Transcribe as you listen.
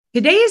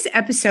Today's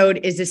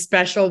episode is a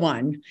special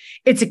one.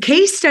 It's a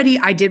case study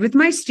I did with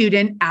my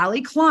student,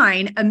 Allie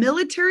Klein, a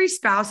military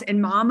spouse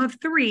and mom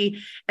of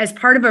three, as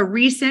part of a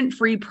recent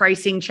free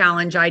pricing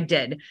challenge I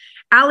did.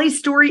 Allie's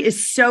story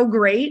is so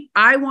great.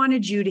 I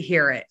wanted you to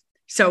hear it.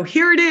 So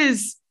here it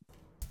is.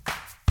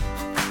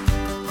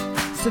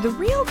 So the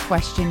real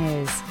question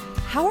is,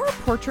 how are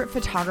portrait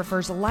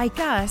photographers like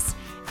us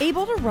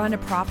able to run a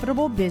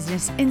profitable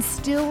business and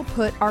still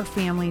put our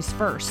families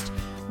first,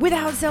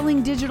 without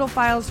selling digital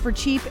files for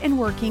cheap and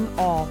working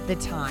all the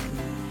time?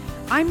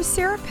 I'm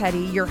Sarah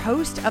Petty, your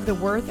host of the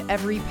Worth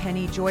Every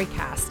Penny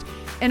Joycast,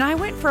 and I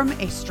went from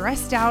a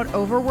stressed out,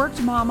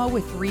 overworked mama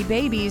with 3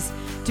 babies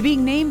to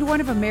being named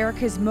one of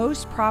America's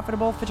most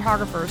profitable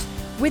photographers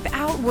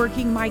without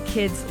working my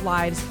kids'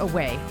 lives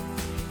away.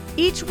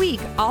 Each week,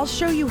 I'll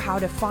show you how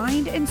to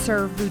find and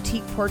serve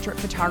boutique portrait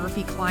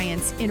photography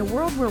clients in a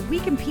world where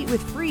we compete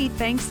with free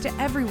thanks to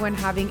everyone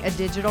having a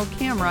digital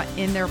camera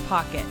in their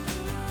pocket.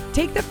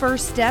 Take the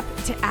first step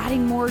to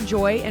adding more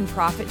joy and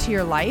profit to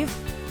your life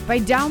by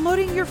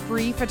downloading your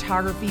free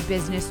photography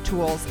business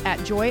tools at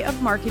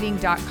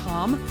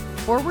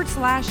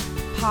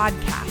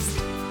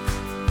joyofmarketing.com/podcast.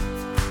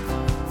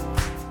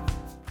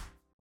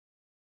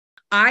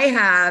 I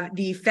have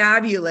the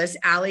fabulous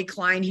Allie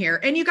Klein here.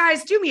 And you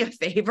guys, do me a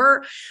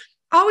favor.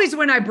 Always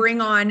when I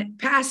bring on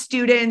past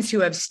students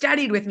who have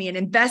studied with me and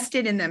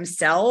invested in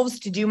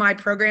themselves to do my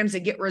programs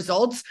and get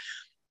results,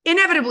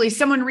 inevitably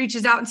someone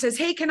reaches out and says,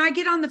 hey, can I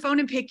get on the phone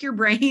and pick your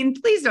brain?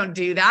 Please don't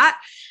do that,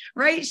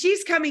 right?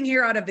 She's coming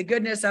here out of the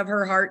goodness of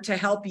her heart to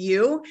help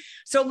you.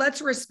 So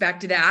let's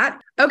respect that.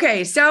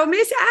 Okay, so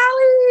Miss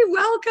Allie,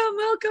 welcome,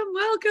 welcome,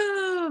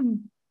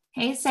 welcome.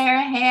 Hey,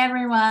 Sarah. Hey,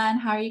 everyone.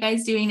 How are you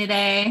guys doing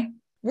today?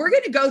 We're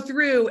going to go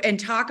through and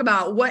talk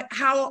about what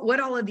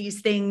all of these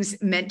things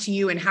meant to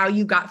you and how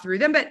you got through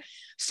them. But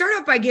start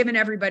off by giving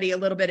everybody a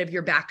little bit of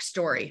your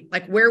backstory.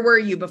 Like, where were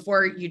you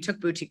before you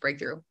took Boutique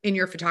Breakthrough in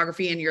your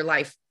photography and your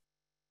life?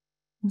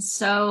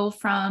 So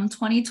from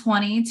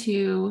 2020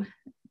 to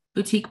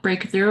Boutique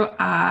Breakthrough,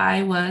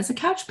 I was a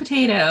couch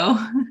potato.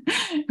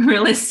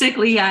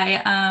 Realistically,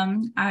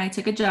 I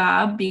took a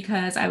job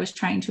because I was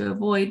trying to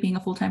avoid being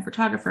a full-time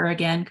photographer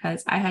again,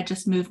 because I had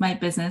just moved my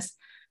business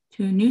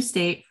to a new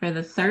state for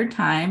the 3rd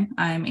time.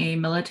 I'm a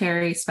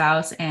military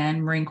spouse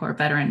and Marine Corps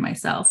veteran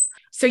myself.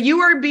 So you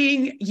are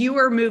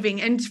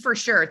moving, and for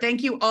sure,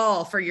 thank you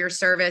all for your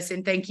service.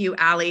 And thank you,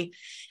 Allie.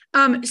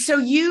 So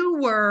you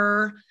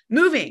were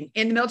moving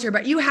in the military,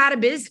 but you had a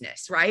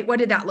business, right? What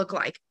did that look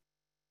like?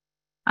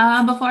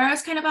 Before, I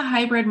was kind of a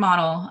hybrid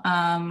model.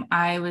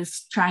 I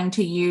was trying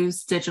to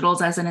use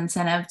digitals as an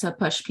incentive to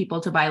push people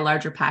to buy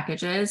larger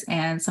packages.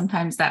 And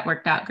sometimes that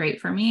worked out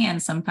great for me.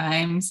 And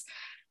sometimes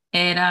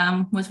it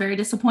was very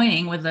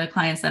disappointing with the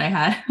clients that I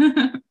had.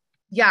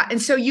 Yeah.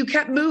 And so you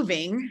kept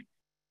moving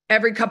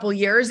every couple of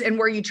years. And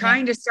were you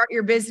trying to start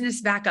your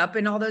business back up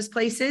in all those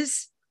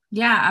places?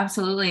 Yeah,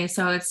 absolutely.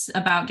 So it's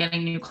about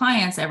getting new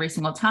clients every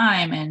single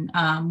time. And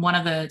one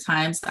of the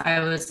times I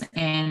was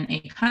in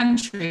a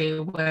country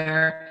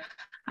where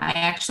I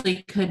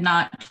actually could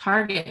not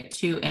target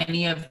to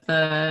any of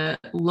the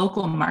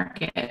local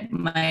market.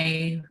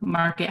 My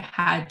market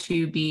had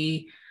to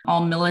be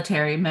all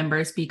military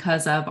members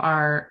because of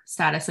our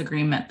status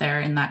agreement there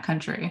in that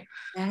country.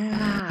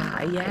 Yeah.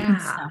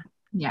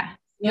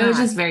 It was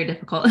just very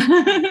difficult.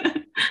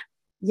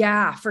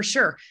 Yeah, for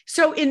sure.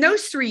 So in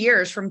those 3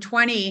 years from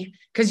 20,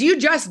 because you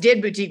just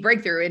did Boutique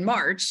Breakthrough in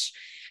March.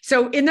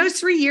 So in those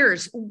 3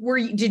 years,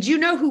 did you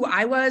know who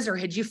I was, or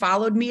had you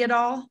followed me at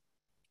all?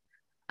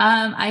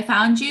 I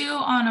found you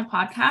on a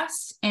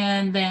podcast,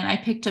 and then I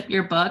picked up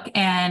your book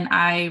and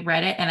I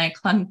read it and I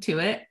clung to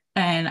it.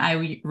 And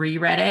I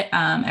reread it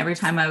every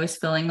time I was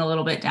feeling a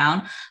little bit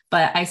down,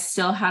 but I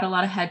still had a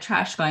lot of head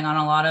trash going on,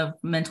 a lot of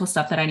mental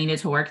stuff that I needed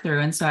to work through.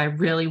 And so I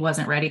really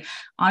wasn't ready.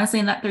 Honestly,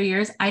 in that 3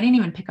 years, I didn't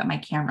even pick up my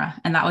camera.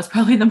 And that was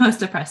probably the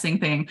most depressing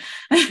thing.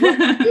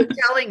 You're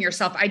telling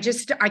yourself, I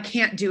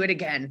can't do it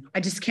again. I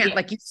just can't,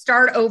 like, you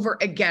start over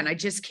again. I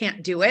just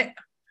can't do it.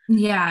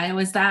 Yeah, it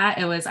was that.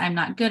 It was, I'm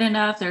not good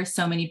enough. There's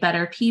so many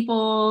better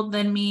people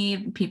than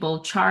me.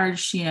 People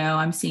charge,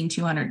 I'm seeing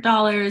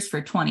 $200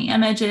 for 20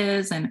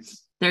 images, and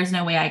there's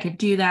no way I could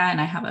do that.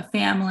 And I have a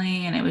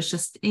family, and it was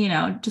just,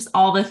 just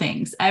all the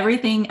things,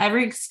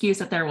 every excuse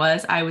that there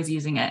was, I was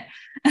using it.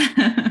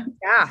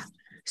 Yeah.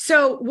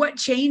 So what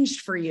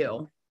changed for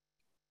you?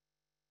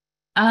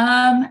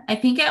 I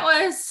think it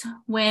was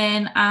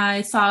when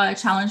I saw a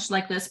challenge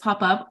like this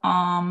pop up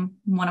on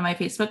one of my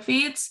Facebook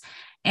feeds.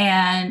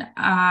 And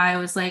I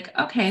was like,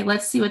 okay,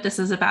 let's see what this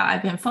is about.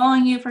 I've been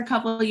following you for a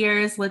couple of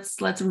years.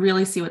 Let's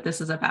really see what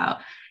this is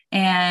about.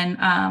 And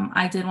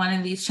I did one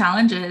of these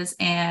challenges,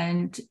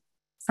 and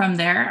from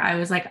there, I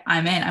was like,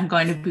 I'm in. I'm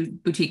going to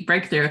Boutique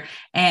Breakthrough.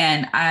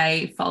 And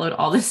I followed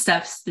all the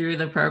steps through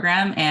the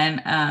program,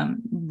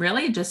 and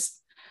really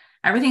just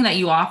everything that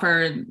you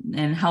offered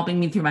and helping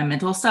me through my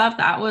mental stuff.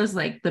 That was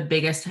like the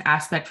biggest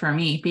aspect for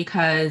me,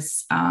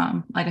 because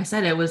like I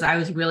said, I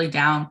was really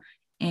down.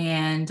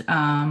 And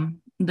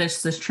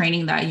this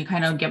training that you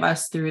kind of give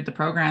us through the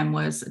program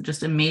was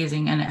just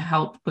amazing. And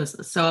was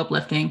so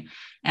uplifting.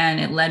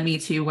 And it led me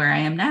to where I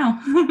am now.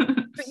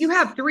 But you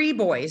have 3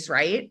 boys,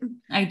 right?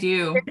 I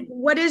do.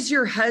 What is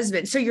your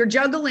husband? So you're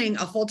juggling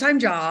a full-time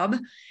job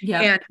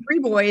and 3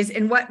 boys.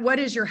 And what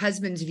is your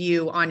husband's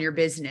view on your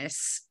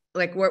business?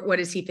 Like, what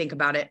does he think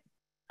about it?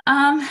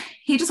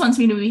 He just wants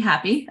me to be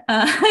happy.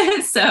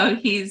 So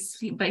he's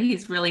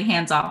really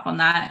hands off on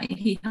that.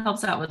 He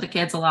helps out with the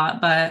kids a lot,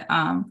 but,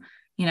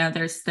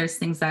 there's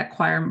things that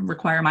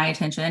require my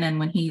attention. And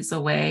when he's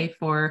away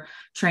for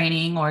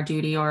training or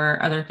duty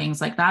or other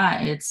things like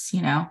that, it's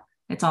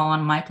all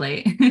on my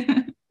plate.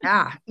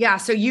 Yeah. Yeah.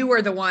 So you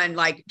were the one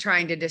like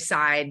trying to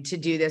decide to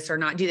do this or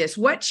not do this.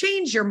 What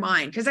changed your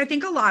mind? Because I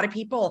think a lot of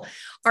people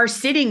are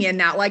sitting in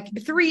that, like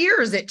 3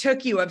 years it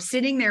took you of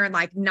sitting there and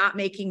like not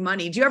making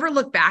money. Do you ever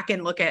look back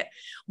and look at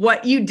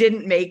what you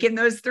didn't make in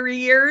those 3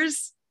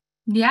 years?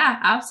 Yeah,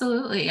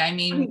 absolutely. I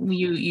mean,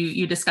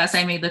 you discussed,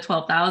 I made the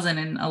 12,000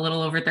 in a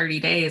little over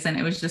 30 days. And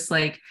it was just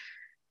like,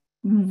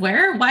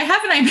 why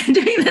haven't I been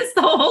doing this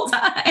the whole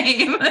time?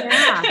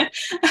 Yeah.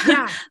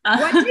 Yeah.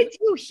 What did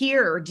you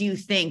hear, do you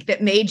think,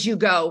 that made you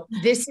go,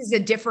 this is a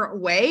different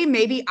way?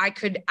 Maybe I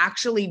could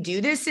actually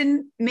do this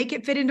and make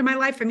it fit into my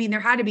life. I mean, there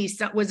had to be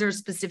was there a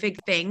specific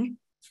thing?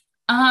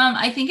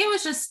 I think it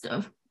was just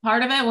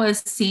part of it was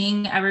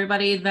seeing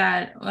everybody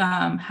that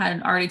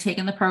had already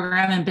taken the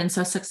program and been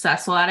so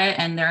successful at it,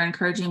 and their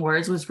encouraging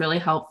words was really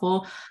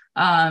helpful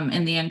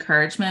in the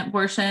encouragement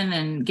portion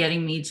and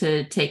getting me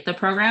to take the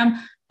program.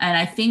 And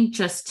I think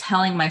just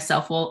telling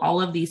myself, well,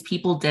 all of these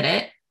people did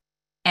it.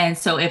 And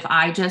so if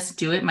I just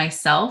do it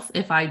myself,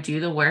 if I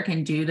do the work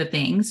and do the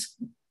things,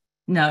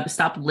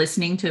 stop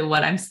listening to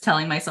what I'm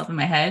telling myself in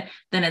my head,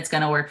 then it's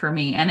going to work for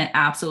me. And it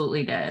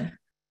absolutely did.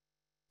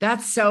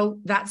 That's so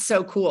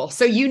cool.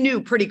 So you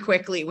knew pretty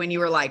quickly when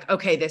you were like,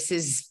 okay, this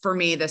is for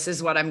me, this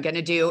is what I'm going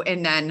to do.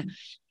 And then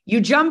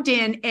you jumped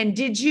in, and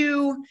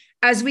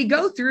as we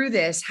go through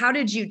this, how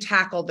did you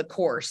tackle the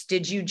course?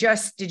 Did you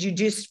just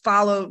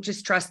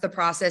trust the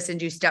process and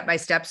do step by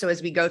step? So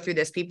as we go through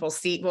this, we'll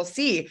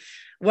see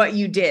what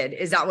you did.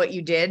 Is that what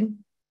you did?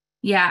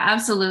 Yeah,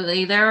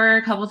 absolutely. There were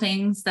a couple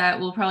things that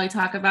we'll probably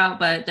talk about,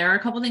 but there are a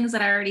couple things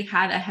that I already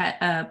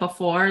had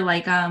before,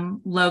 like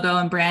logo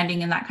and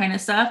branding and that kind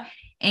of stuff.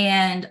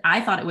 And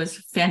I thought it was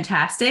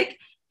fantastic.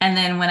 And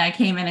then when I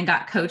came in and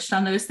got coached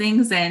on those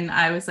things, and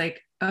I was like,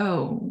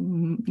 oh,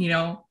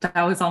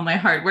 that was all my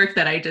hard work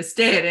that I just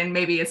did, and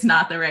maybe it's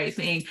not the right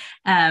thing.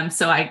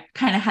 So I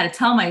kind of had to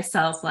tell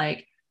myself,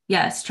 like,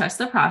 yes, trust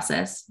the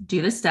process,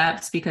 do the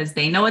steps, because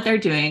they know what they're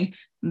doing.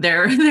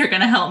 They're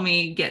going to help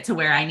me get to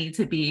where I need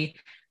to be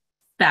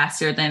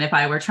faster than if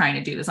I were trying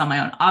to do this on my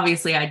own.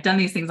 Obviously, I'd done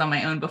these things on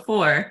my own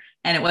before,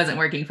 and it wasn't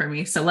working for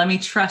me. So let me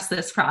trust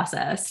this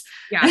process.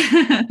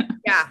 Yeah.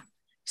 Yeah.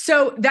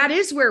 So that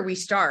is where we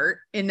start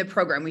in the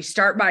program. We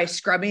start by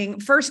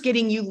first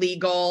getting you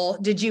legal.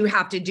 Did you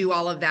have to do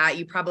all of that?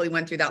 You probably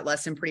went through that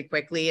lesson pretty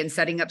quickly, and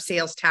setting up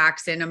sales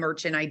tax and a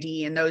merchant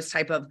ID and those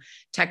type of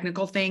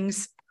technical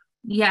things.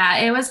 Yeah,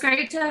 it was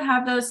great to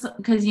have those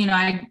because,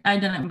 I'd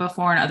done it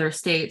before in other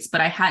states, but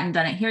I hadn't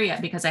done it here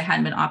yet because I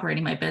hadn't been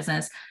operating my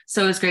business.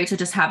 So it was great to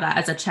just have that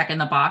as a check in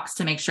the box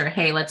to make sure,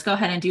 hey, let's go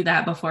ahead and do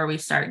that before we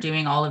start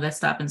doing all of this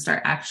stuff and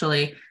start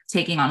actually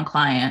taking on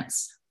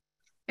clients.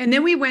 And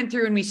then we went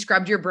through and we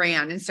scrubbed your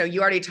brand. And so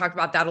you already talked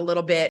about that a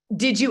little bit.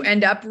 Did you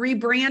end up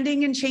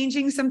rebranding and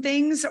changing some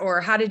things,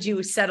 or how did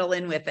you settle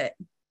in with it?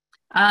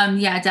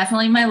 Yeah,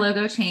 definitely. My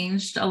logo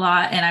changed a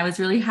lot, and I was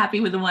really happy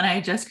with the one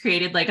I just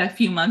created like a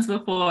few months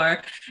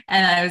before.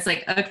 And I was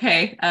like,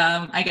 okay,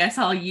 I guess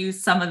I'll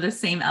use some of the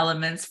same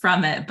elements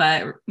from it,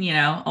 but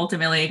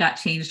ultimately it got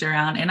changed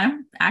around, and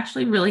I'm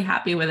actually really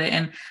happy with it.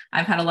 And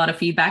I've had a lot of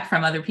feedback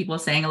from other people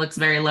saying it looks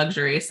very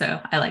luxury.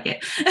 So I like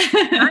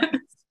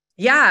it.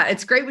 Yeah,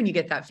 it's great when you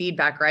get that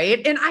feedback,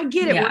 right? And I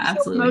get it. Yeah, we're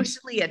absolutely. so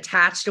emotionally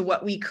attached to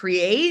what we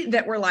create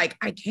that we're like,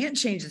 I can't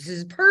change this. This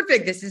is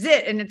perfect. This is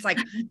it. And it's like,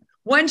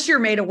 once you're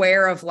made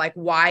aware of like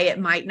why it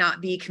might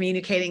not be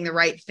communicating the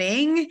right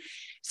thing,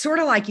 sort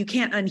of like you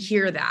can't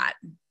unhear that.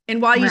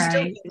 And while you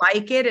still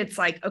like it, it's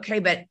like, okay,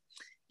 but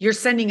you're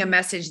sending a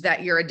message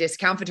that you're a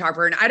discount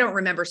photographer. And I don't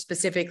remember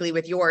specifically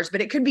with yours, but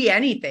it could be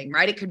anything,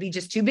 right? It could be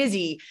just too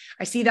busy.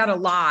 I see that a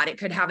lot. It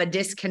could have a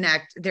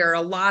disconnect. There are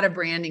a lot of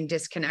branding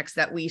disconnects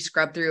that we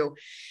scrub through.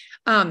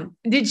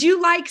 Did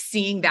you like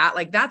seeing that?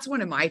 Like, that's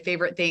one of my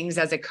favorite things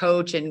as a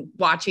coach and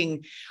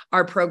watching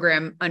our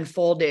program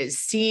unfold is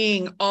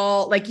seeing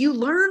you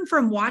learn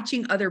from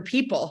watching other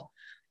people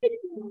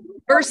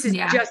versus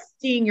just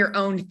seeing your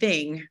own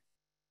thing.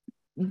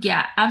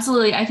 Yeah,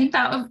 absolutely. I think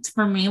that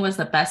for me was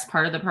the best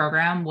part of the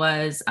program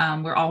was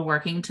we're all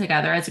working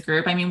together as a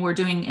group. I mean, we're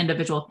doing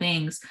individual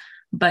things,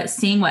 but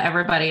seeing what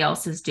everybody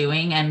else is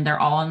doing and they're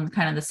all on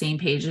kind of the same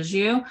page as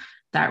you,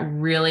 that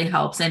really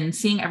helps. And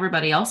seeing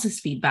everybody else's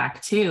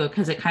feedback too,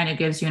 because it kind of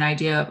gives you an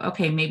idea of,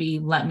 okay, maybe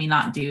let me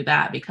not do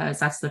that because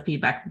that's the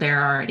feedback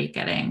they're already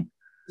getting.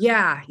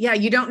 Yeah. Yeah.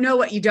 You don't know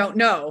what you don't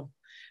know.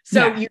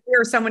 So Yeah. you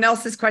hear someone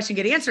else's question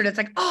get answered. It's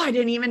like, oh, I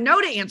didn't even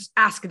know to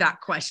ask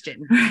that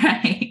question.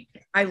 Right.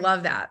 I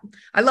love that.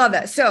 I love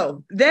that.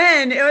 So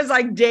then it was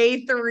like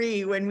day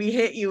 3 when we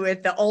hit you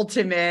with the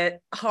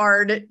ultimate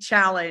hard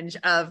challenge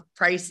of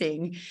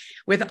pricing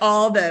with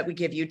we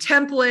give you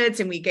templates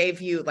and we gave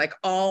you like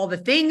all the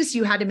things.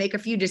 You had to make a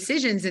few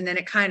decisions. And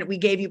then we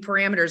gave you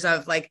parameters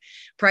of like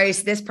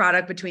price this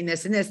product between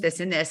this and this, this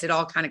and this. It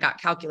all kind of got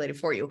calculated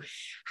for you.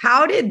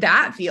 How did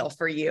that feel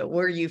for you?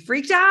 Were you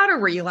freaked out or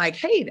were you like,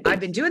 hey, I've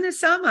been doing this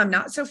some, I'm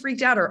not so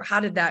freaked out, or how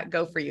did that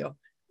go for you?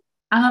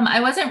 I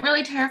wasn't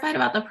really terrified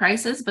about the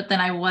prices, but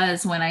then I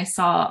was when I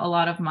saw a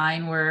lot of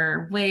mine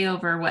were way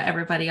over what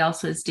everybody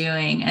else was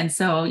doing. And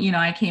so,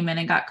 I came in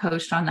and got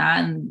coached on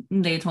that. And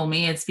they told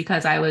me it's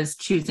because I was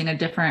choosing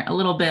a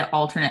little bit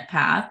alternate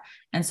path.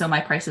 And so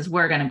my prices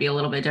were going to be a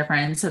little bit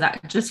different. And so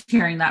that just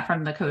hearing that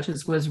from the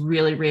coaches was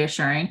really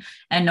reassuring,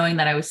 and knowing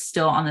that I was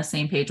still on the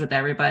same page with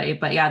everybody.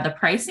 But yeah, the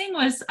pricing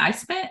I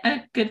spent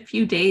a good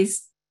few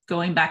days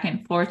going back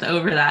and forth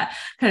over that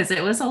because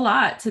it was a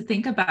lot to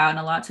think about and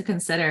a lot to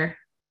consider.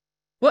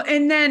 Well,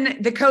 and then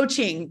the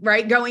coaching,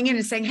 right? Going in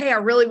and saying, hey, I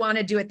really want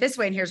to do it this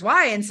way. And here's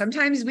why. And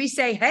sometimes we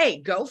say, hey,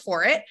 go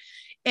for it.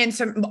 And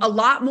a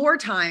lot more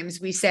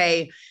times we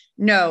say,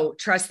 no,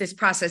 trust this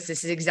process.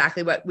 This is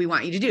exactly what we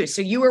want you to do.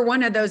 So you were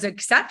one of those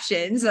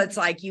exceptions. That's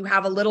like, you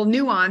have a little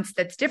nuance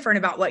that's different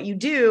about what you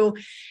do.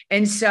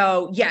 And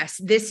so, yes,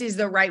 this is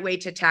the right way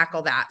to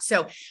tackle that.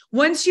 So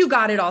once you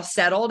got it all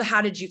settled,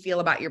 how did you feel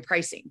about your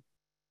pricing?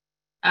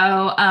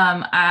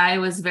 I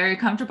was very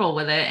comfortable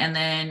with it. And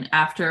then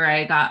after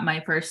I got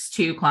my first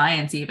 2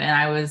 clients,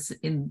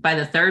 by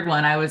the third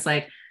one, I was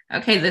like,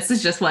 okay, this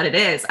is just what it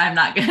is. I'm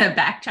not going to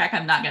backtrack.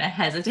 I'm not going to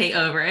hesitate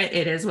over it.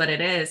 It is what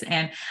it is.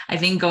 And I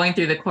think going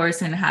through the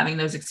course and having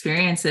those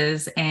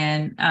experiences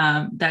and,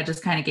 that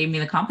just kind of gave me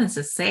the confidence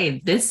to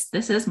say, this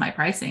is my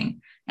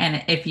pricing.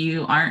 And if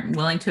you aren't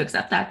willing to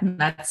accept that,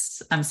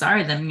 I'm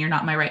sorry, then you're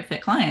not my right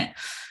fit client.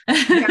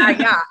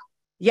 Yeah.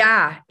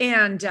 Yeah.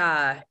 And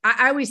I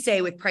always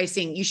say with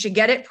pricing, you should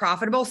get it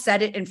profitable,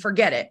 set it and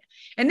forget it.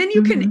 And then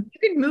you can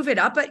move it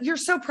up, but you're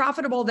so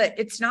profitable that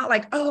it's not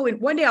like, oh, and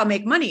one day I'll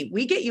make money.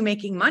 We get you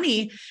making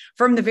money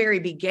from the very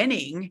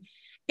beginning.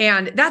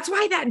 And that's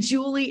why that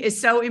Julie is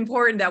so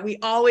important that we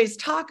always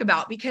talk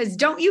about, because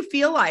don't you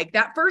feel like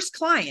that first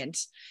client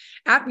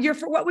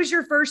what was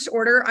your first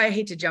order? I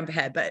hate to jump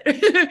ahead, but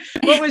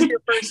what was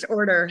your first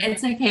order?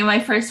 It's okay. My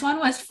first one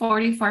was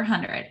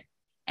 4,400.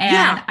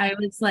 And I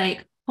was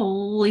like,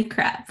 holy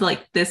crap,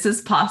 like this is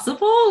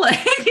possible.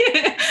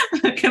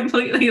 Like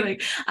completely,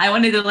 like I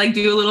wanted to like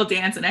do a little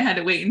dance and I had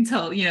to wait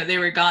until, they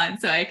were gone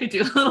so I could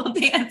do a little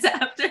dance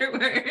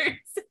afterwards.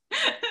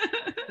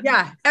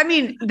 Yeah. I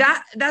mean,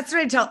 that's what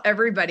I tell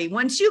everybody.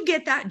 Once you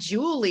get that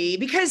Julie,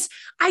 because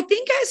I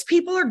think as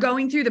people are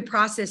going through the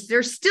process,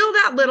 there's still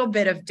that little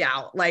bit of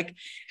doubt. Like,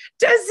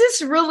 does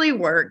this really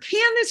work?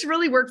 Can this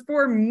really work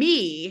for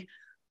me?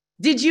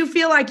 Did you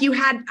feel like you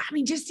had,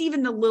 just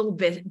even the little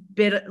bit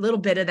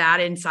of that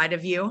inside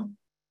of you?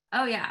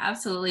 Oh yeah,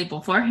 absolutely.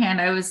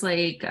 Beforehand, I was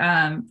like,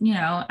 I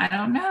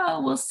don't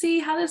know, we'll see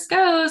how this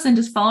goes, and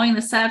just following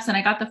the steps. And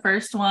I got the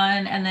first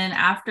one. And then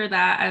after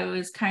that, I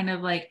was kind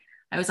of like,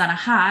 I was on a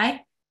high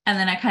and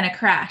then I kind of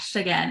crashed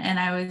again. And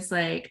I was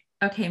like,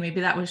 okay,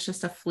 maybe that was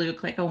just a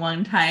fluke, like a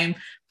one-time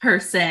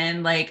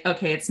person, like,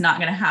 okay, it's not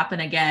going to happen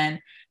again.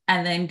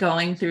 And then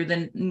going through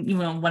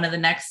one of the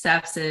next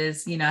steps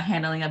is,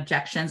 handling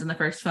objections and the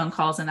first phone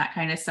calls and that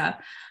kind of stuff.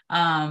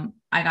 I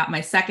got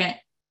my second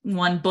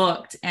one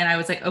booked and I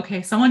was like,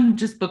 okay, someone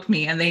just booked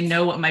me and they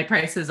know what my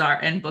prices are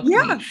and booked me.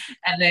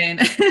 And then,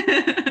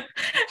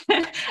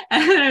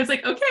 and then I was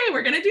like, okay,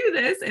 we're going to do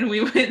this. And we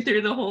went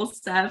through the whole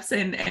steps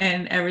and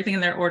everything.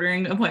 And their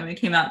ordering appointment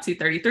came out to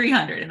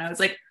 3,300. And I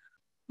was like,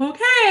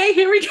 okay,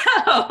 here we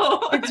go.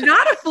 It's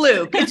not a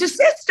fluke. It's a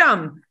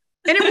system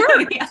and it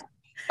works. Yeah.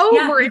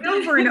 Over and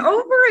over and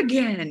over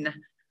again.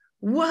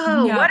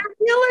 Whoa, what a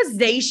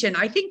realization.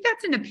 I think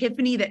that's an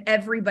epiphany that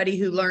everybody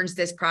who learns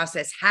this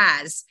process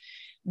has,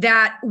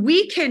 that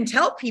we can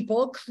tell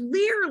people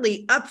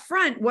clearly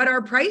upfront what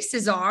our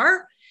prices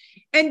are,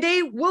 and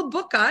they will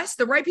book us.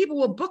 The right people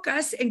will book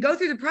us and go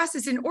through the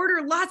process and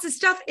order lots of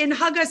stuff and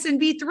hug us and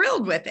be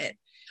thrilled with it.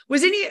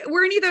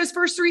 Were any of those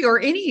first 3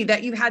 or any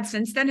that you've had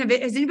since then?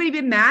 Has anybody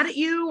been mad at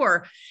you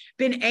or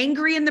been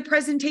angry in the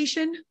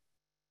presentation?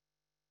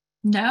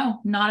 No,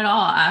 not at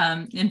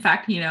all. In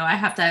fact,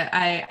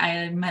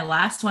 my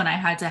last one, I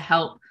had to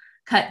help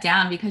cut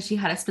down because she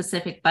had a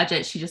specific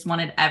budget. She just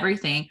wanted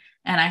everything.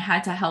 And I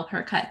had to help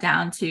her cut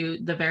down to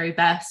the very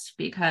best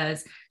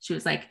because she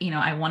was like,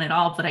 I want it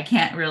all, but I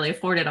can't really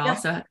afford it all. Yeah.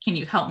 So can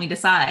you help me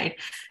decide?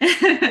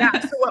 Yeah.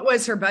 So what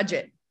was her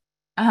budget?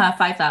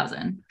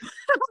 5,000.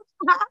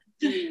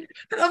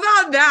 How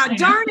about that?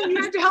 Darn it,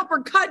 you had to help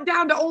her cut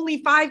down to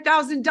only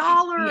 $5,000.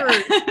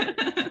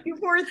 Yeah. You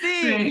poor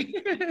thing.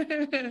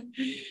 Right.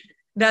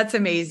 That's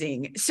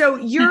amazing. So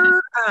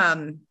you're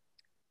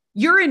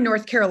in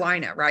North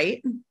Carolina,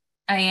 right?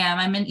 I am.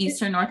 I'm in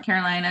Eastern North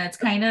Carolina. It's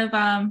kind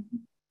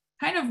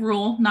of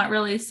rural, not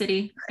really a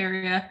city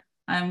area.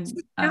 I'm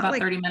Not about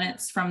like, 30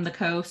 minutes from the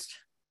coast.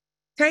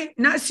 okay,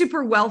 not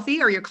super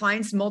wealthy. Are your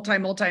clients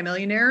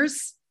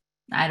multi-millionaires?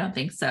 I don't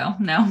think so.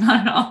 No,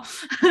 not at all.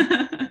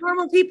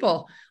 Normal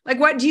people. Like,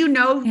 what do you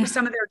know Yeah.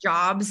 some of their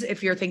jobs,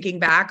 if you're thinking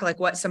back, like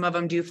what some of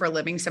them do for a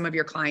living, some of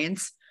your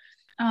clients?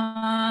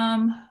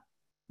 Um,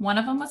 One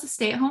of them was a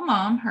stay-at-home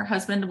mom. Her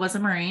husband was a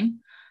Marine.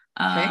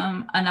 Okay.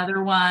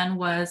 Another one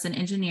was an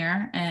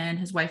engineer and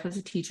his wife was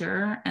a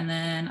teacher. And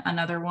then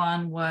another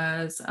one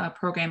was a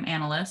program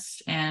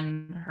analyst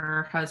and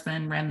her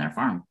husband ran their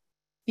farm.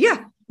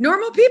 Yeah.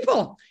 Normal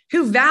people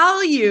who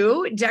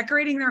value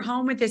decorating their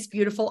home with this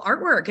beautiful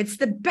artwork. It's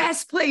the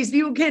best place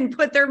people can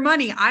put their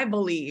money, I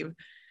believe.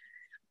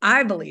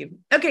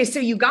 Okay. So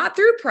you got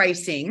through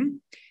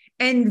pricing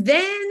and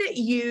then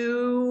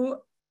you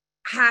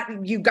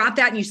got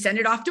that and you send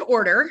it off to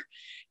order.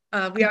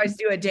 We always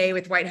do a day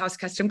with White House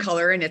Custom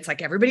Color and it's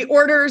like everybody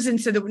orders.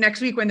 And so the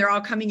next week when they're all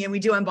coming in, we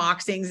do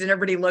unboxings and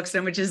everybody looks at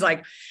them, which is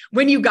like,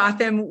 when you got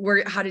them,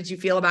 how did you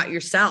feel about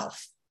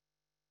yourself?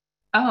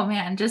 Oh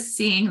man, just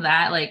seeing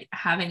that, like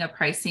having a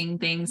pricing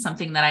thing,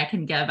 something that I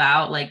can give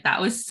out, like that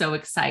was so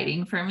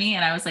exciting for me.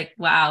 And I was like,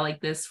 wow, like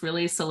this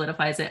really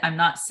solidifies it. I'm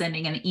not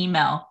sending an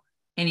email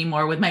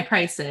anymore with my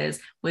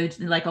prices with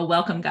like a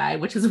welcome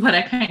guide, which is what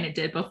I kind of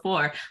did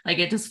before. Like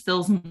it just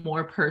feels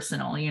more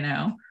personal, you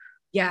know?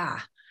 Yeah.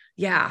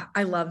 Yeah,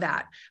 I love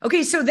that.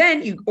 Okay, so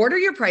then you order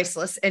your price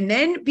list. And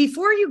then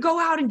before you go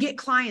out and get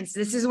clients,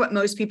 this is what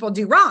most people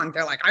do wrong.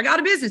 They're like, I got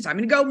a business. I'm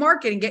going to go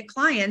market and get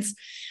clients.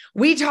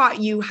 We taught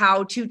you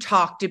how to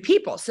talk to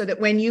people so that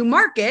when you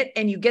market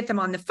and you get them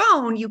on the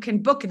phone, you can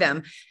book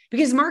them,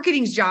 because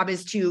marketing's job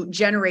is to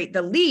generate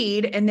the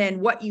lead. And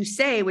then what you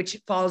say,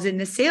 which falls in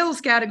the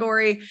sales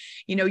category,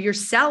 you're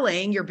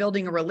selling, you're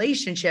building a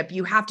relationship.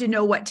 You have to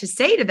know what to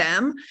say to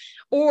them.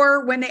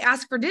 Or when they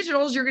ask for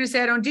digitals, you're going to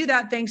say, I don't do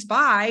that. Thanks.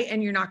 Bye.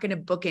 And you're not going to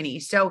book any.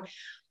 So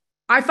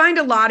I find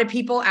a lot of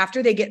people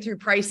after they get through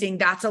pricing,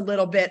 that's a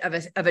little bit of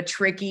a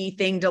tricky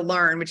thing to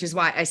learn, which is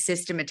why I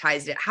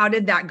systematized it. How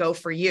did that go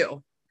for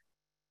you?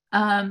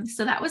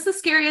 So that was the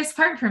scariest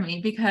part for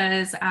me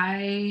because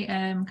I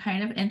am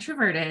kind of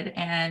introverted.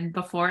 And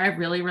before I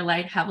really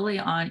relied heavily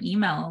on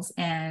emails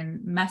and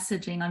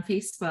messaging on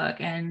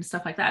Facebook and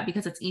stuff like that,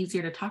 because it's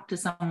easier to talk to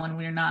someone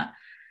when you're not,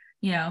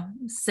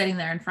 sitting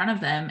there in front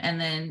of them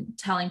and then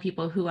telling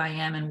people who I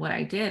am and what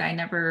I did.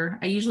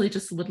 I usually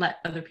just would let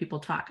other people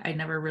talk. I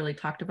never really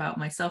talked about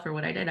myself or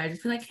what I did. I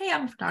just be like, hey,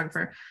 I'm a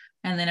photographer.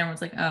 And then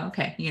everyone's like, oh,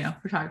 okay,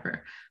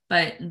 photographer.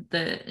 But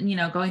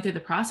going through the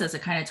process,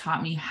 it kind of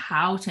taught me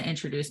how to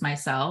introduce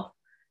myself,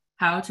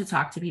 how to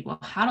talk to people,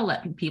 how to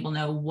let people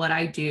know what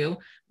I do,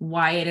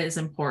 why it is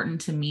important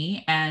to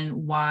me,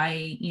 and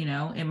why,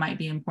 it might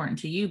be important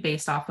to you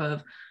based off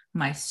of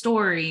my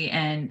story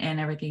and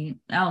everything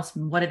else,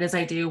 what it is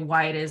I do,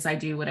 why it is I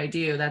do what I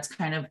do. That's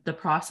kind of the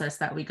process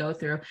that we go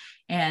through.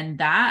 And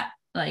that,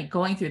 like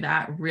going through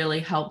that really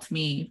helped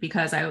me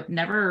because I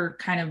never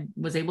kind of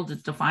was able to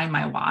define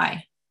my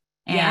why.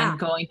 And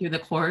going through the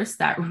course,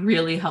 that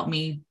really helped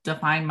me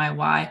define my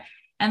why.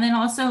 And then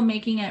also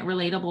making it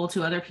relatable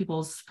to other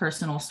people's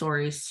personal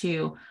stories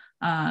too.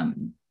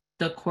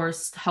 The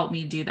course helped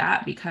me do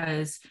that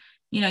because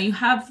you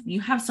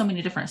have so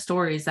many different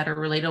stories that are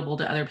relatable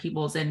to other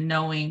people's, and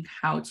knowing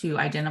how to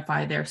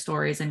identify their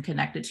stories and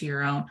connect it to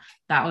your own.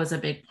 That was a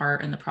big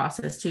part in the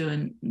process too.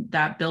 And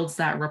that builds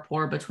that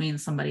rapport between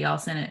somebody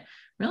else. And it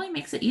really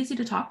makes it easy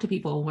to talk to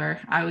people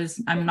where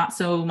I'm not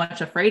so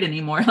much afraid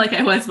anymore like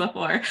I was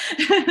before.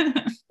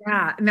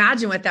 Yeah.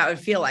 Imagine what that would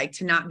feel like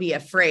to not be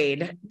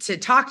afraid to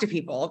talk to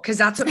people. Cause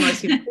that's what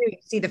most people do. You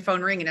see the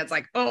phone ring and it's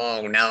like,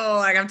 oh no,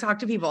 like I've talked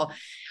to people,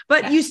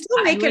 but you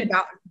still make it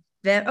about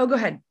that. Oh, go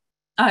ahead.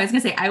 I was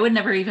going to say, I would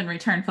never even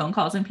return phone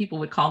calls when people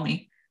would call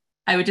me.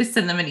 I would just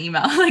send them an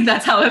email. Like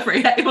that's how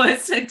afraid I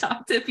was to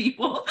talk to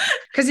people.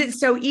 Because it's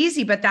so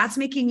easy, but that's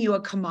making you a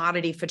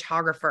commodity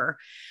photographer.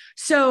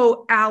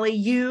 So Allie,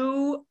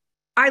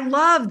 I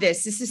love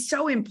this. This is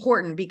so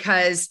important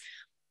because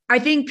I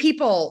think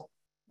people,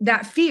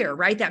 that fear,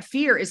 right? That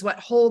fear is what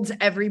holds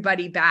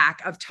everybody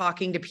back of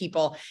talking to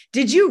people.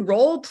 Did you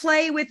role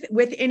play with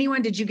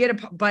anyone? Did you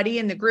get a buddy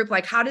in the group?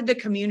 Like, how did the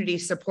community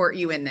support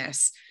you in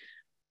this?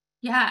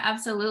 Yeah,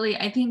 absolutely.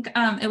 I think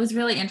it was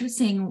really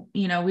interesting.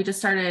 We just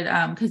started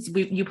because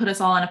you put us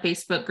all in a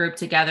Facebook group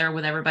together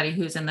with everybody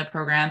who's in the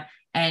program.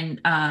 And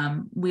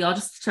we all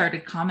just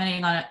started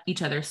commenting on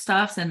each other's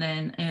stuffs. And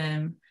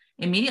then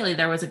immediately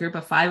there was a group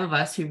of 5 of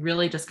us who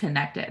really just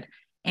connected.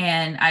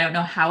 And I don't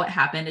know how it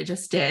happened. It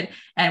just did.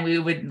 And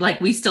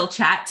we still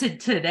chat to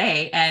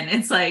today. And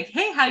it's like,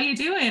 hey, how you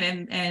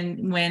doing?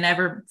 And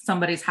whenever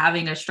somebody's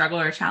having a struggle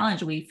or a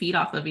challenge, we feed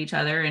off of each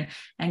other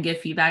and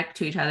give feedback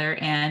to each other.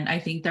 And I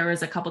think there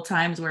was a couple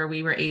times where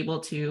we were able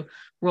to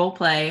role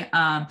play,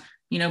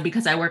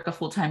 because I work a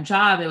full-time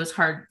job, it was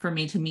hard for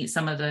me to meet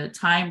some of the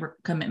time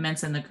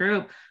commitments in the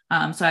group.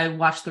 So I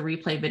watched the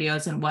replay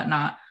videos and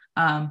whatnot.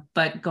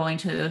 But going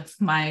to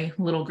my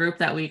little group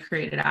that we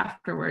created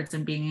afterwards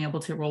and being able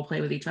to role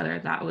play with each other,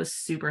 that was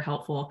super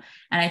helpful.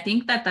 And I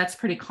think that that's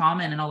pretty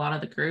common in a lot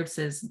of the groups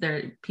is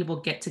there people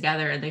get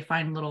together and they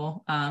find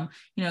little,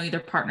 either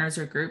partners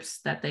or groups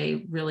that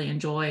they really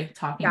enjoy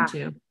talking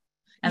to.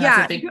 And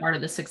that's a big part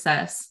of the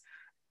success.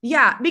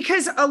 Yeah,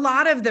 because a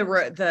lot of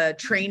the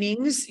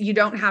trainings, you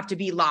don't have to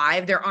be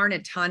live. There aren't a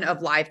ton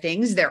of live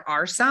things. There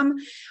are some,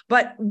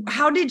 but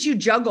how did you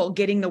juggle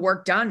getting the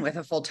work done with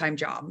a full-time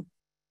job?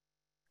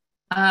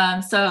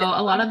 So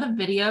a lot of the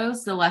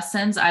videos, the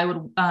lessons I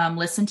would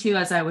listen to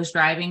as I was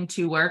driving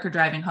to work or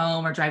driving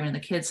home or driving the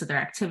kids to their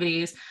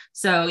activities.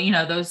 So,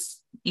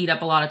 those eat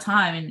up a lot of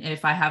time. And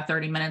if I have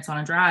 30 minutes on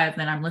a drive,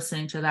 then I'm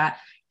listening to that.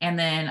 And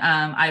then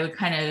I would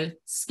kind of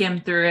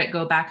skim through it,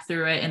 go back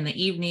through it in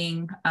the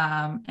evening,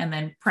 and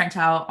then print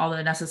out all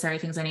the necessary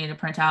things I needed to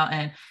print out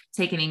and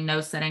take any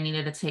notes that I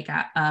needed to take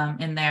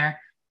in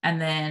there.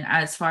 And then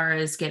as far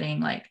as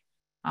getting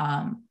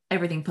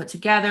everything put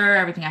together,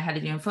 everything I had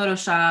to do in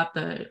Photoshop,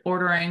 the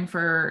ordering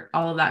for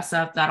all of that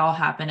stuff, that all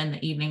happened in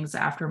the evenings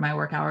after my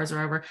work hours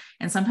are over.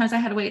 And sometimes I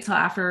had to wait till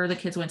after the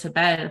kids went to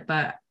bed,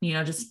 but,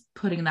 just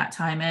putting that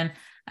time in.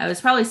 I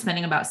was probably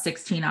spending about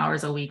 16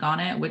 hours a week on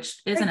it,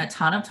 which isn't a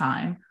ton of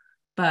time,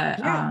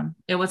 but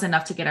it was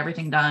enough to get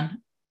everything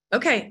done.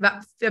 Okay.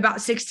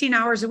 About 16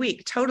 hours a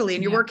week. Totally.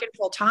 And you're working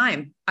full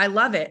time. I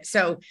love it.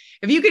 So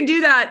if you can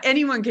do that,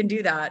 anyone can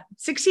do that.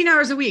 16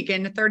 hours a week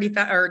and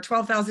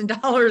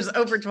 $12,000,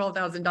 over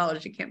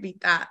 $12,000. You can't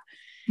beat that.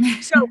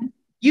 So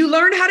you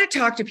learned how to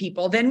talk to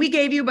people. Then we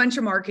gave you a bunch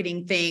of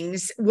marketing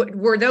things.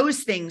 Were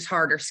those things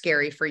hard or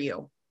scary for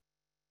you?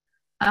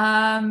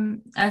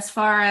 As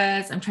far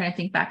as I'm trying to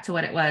think back to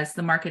what it was,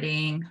 the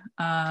marketing,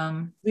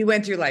 we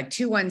went through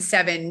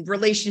 217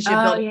 relationship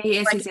building,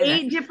 yes,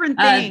 8 different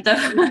things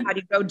how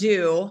to go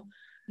do.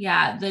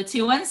 Yeah. The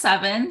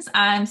 217s,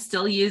 I'm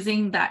still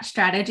using that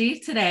strategy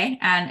today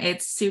and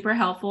it's super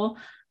helpful.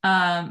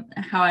 How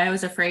I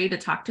was afraid to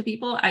talk to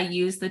people. I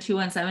used the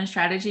 217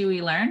 strategy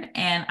we learned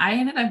and I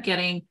ended up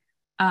getting,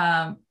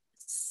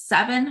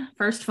 7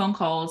 first phone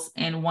calls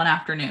in one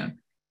afternoon.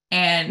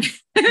 And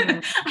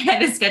I had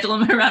to schedule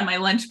them around my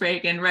lunch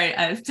break and right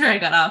after I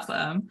got off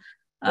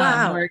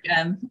work.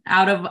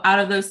 Out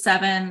of those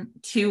 7,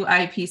 2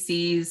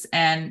 IPCs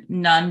and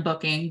none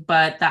booking,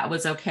 but that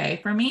was okay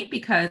for me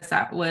because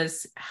that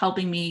was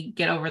helping me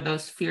get over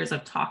those fears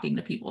of talking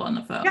to people on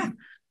the phone.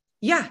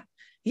 Yeah.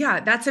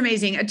 That's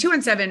amazing. A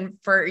 217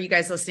 for you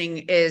guys listening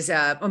is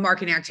a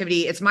marketing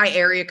activity. It's my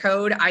area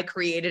code. I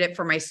created it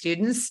for my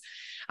students.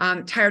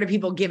 Tired of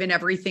people giving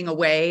everything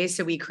away.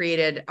 So we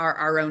created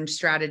our own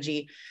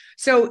strategy.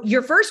 So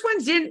your first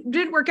ones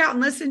didn't work out,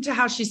 and listen to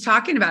how she's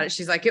talking about it.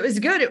 She's like, it was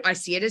good. I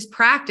see it as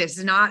practice,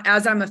 not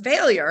as I'm a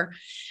failure.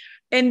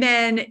 And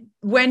then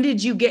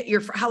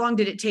how long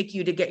did it take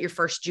you to get your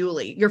first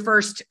Julie, your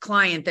first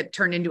client that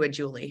turned into a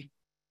Julie?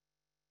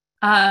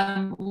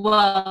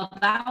 Well,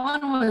 that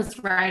one was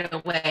right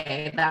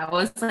away. That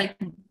was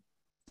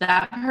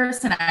that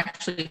person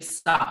actually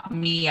sought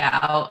me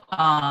out.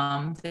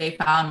 They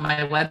found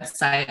my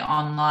website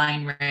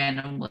online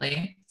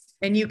randomly.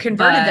 And you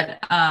converted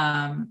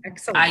them.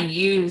 Excellent. I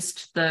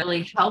used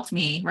really helped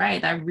me, right?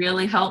 That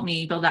really helped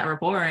me build that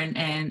rapport and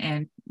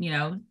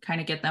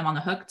kind of get them on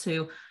the hook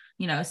to,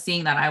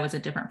 seeing that I was a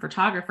different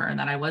photographer and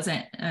that I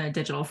wasn't a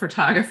digital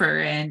photographer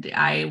and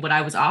what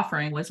I was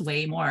offering was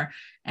way more.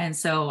 And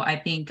so I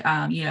think,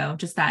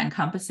 just that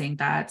encompassing,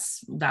 that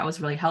was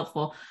really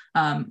helpful.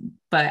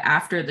 But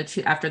after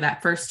that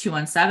first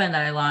 217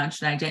 that I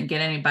launched and I didn't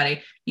get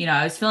anybody,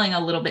 I was feeling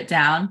a little bit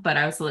down, but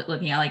I was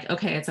looking at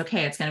okay. It's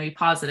going to be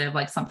positive.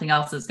 Something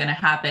else is going to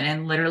happen.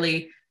 And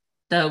literally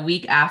the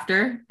week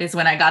after is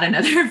when I got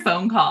another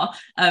phone call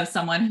of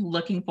someone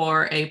looking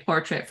for a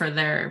portrait for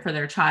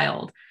their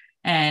child.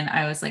 And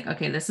I was like,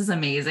 okay, this is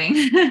amazing.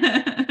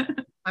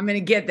 I'm going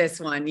to get this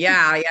one.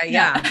 Yeah.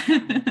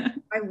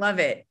 I love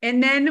it.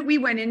 And then we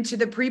went into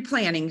the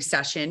pre-planning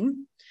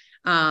session.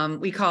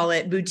 We call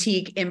it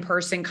boutique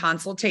in-person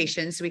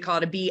consultation. So we call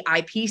it a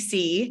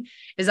BIPC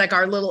is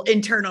our little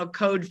internal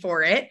code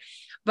for it.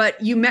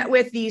 But you met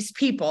with these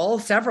people,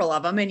 several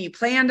of them, and you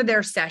planned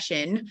their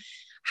session.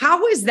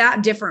 How was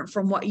that different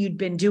from what you'd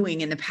been doing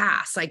in the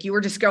past? You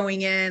were just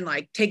going in,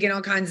 taking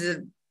all kinds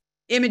of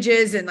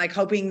images and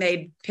hoping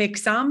they'd pick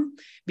some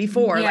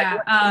before.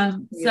 Yeah.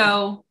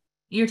 So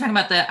you're talking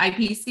about the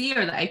IPC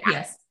or the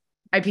IPS?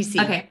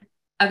 IPC.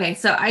 Okay.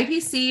 So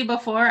IPC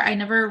before I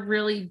never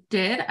really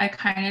did. I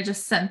kind of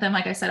just sent them,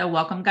 like I said, a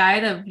welcome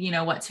guide of,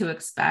 what to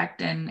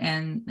expect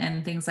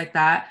and things like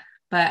that.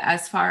 But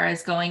as far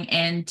as going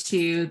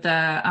into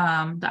the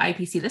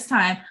IPC this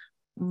time,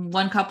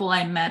 one couple,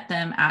 I met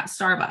them at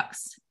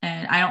Starbucks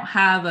and I don't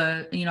have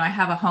I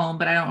have a home,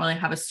 but I don't really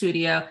have a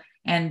studio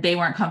and they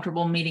weren't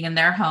comfortable meeting in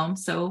their home.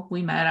 So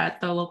we met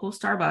at the local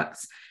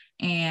Starbucks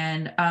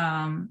and,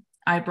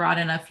 I brought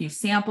in a few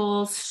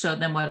samples, showed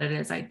them what it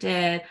is I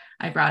did.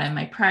 I brought in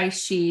my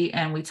price sheet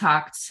and we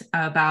talked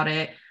about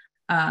it.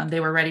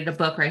 They were ready to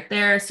book right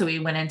there. So we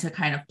went into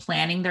kind of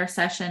planning their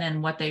session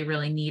and what they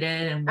really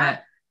needed and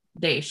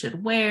they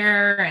should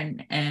wear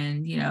and,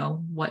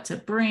 what to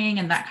bring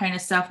and that kind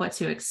of stuff, what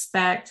to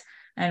expect.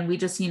 And we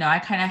just, I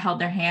kind of held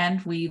their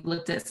hand. We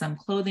looked at some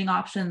clothing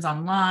options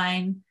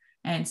online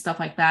and stuff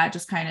like that,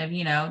 just kind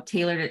of,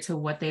 tailored it to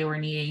what they were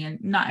needing.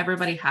 And not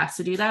everybody has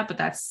to do that, but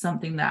that's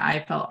something that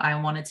I felt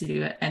I wanted to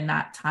do in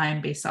that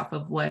time based off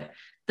of what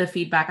the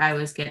feedback I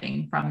was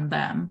getting from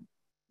them.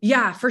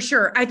 Yeah, for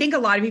sure. I think a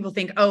lot of people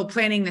think, oh,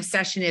 planning the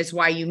session is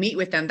why you meet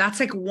with them. That's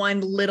like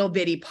one little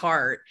bitty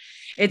part.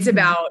 It's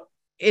about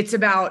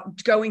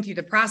going through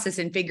the process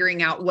and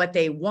figuring out what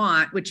they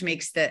want, which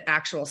makes the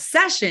actual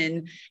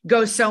session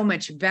go so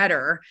much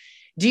better.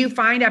 Do you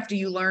find after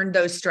you learn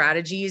those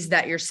strategies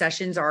that your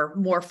sessions are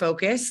more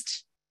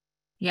focused?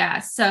 Yeah.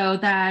 So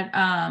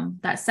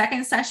that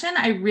second session,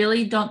 I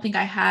really don't think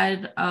I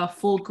had a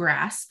full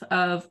grasp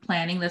of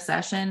planning the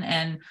session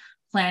and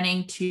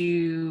planning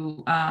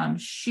to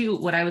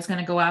shoot what I was going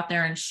to go out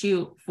there and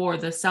shoot for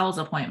the sales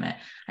appointment.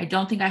 I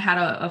don't think I had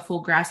a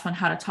full grasp on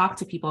how to talk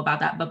to people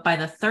about that. But by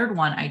the third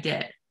one, I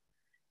did.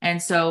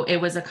 And so it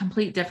was a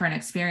complete different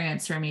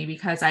experience for me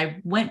because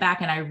I went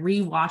back and I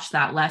rewatched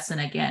that lesson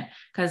again,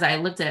 because I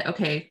looked at,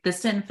 okay,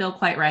 this didn't feel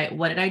quite right.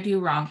 What did I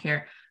do wrong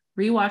here?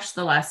 Rewatched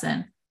the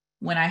lesson.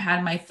 When I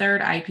had my third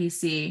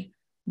IPC,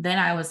 then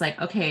I was like,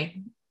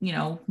 okay,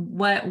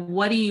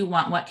 what do you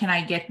want? What can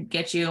I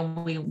get you?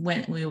 And we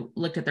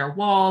looked at their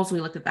walls, we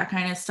looked at that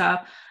kind of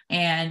stuff.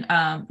 And,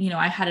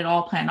 I had it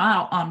all planned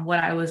out on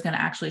what I was going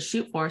to actually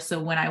shoot for. So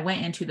when I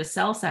went into the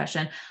sell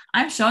session,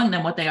 I'm showing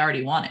them what they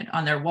already wanted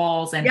on their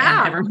walls and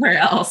everywhere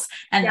else.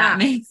 And that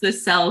makes the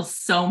sales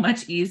so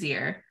much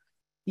easier.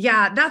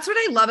 Yeah, that's what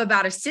I love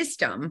about a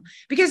system,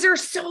 because there are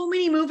so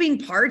many moving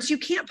parts. You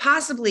can't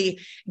possibly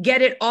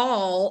get it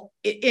all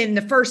in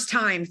the first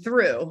time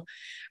through.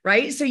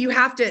 Right. So you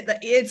have to,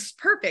 it's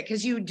perfect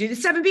because you do the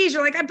 7 Bs,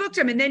 you're like, I booked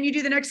them. And then you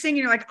do the next thing and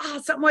you're like,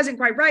 oh, something wasn't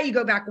quite right. You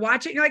go back,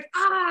 watch it. And you're like,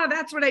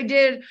 that's what I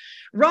did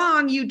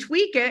wrong. You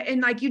tweak it.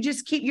 And like, you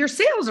just keep, your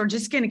sales are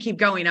just going to keep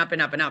going up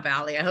and up and up,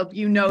 Allie. I hope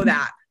you know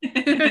that.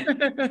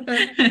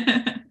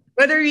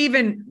 Whether you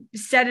even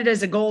set it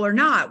as a goal or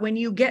not, when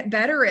you get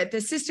better at the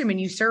system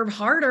and you serve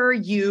harder,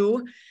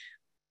 you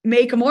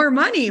make more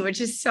money,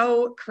 which is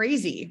so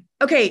crazy.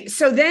 Okay.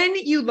 So then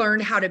you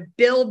learned how to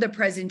build the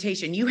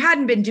presentation. You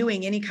hadn't been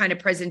doing any kind of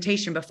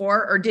presentation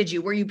before, or did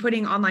you? Were you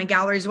putting online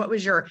galleries? What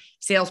was your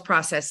sales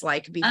process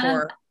like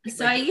before?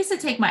 So I used to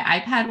take my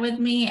iPad with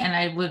me and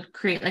I would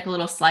create like a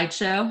little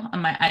slideshow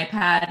on my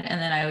iPad. And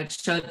then I would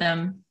show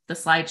them the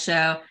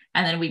slideshow.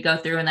 And then we go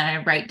through and then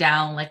I write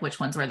down like which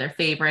ones were their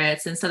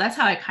favorites. And so that's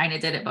how I kind of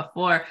did it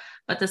before.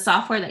 But the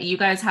software that you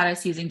guys had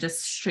us using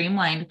just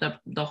streamlined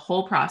the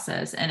whole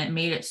process. And it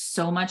made it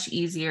so much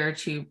easier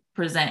to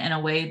present in a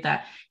way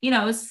that,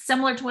 is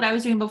similar to what I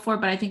was doing before,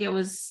 but I think it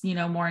was,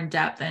 more in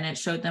depth, and it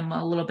showed them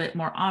a little bit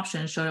more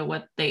options, showed it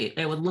what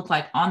it would look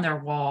like on their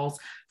walls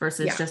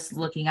versus just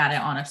looking at it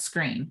on a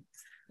screen.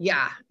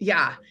 Yeah.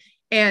 Yeah.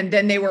 And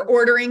then they were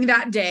ordering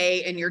that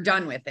day and you're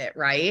done with it,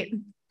 right?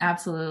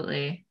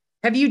 Absolutely.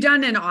 Have you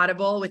done an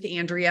Audible with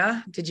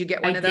Andrea? Did you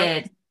get one of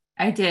those?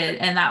 I did.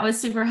 And that was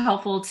super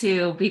helpful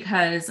too,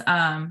 because,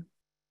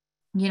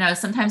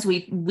 sometimes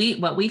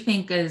what we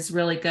think is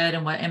really good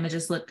and what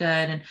images look good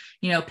and,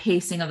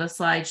 pacing of the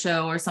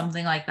slideshow or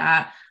something like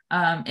that.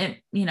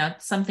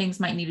 Some things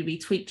might need to be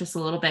tweaked just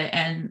a little bit.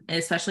 And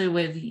especially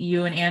with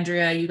you and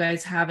Andrea, you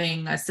guys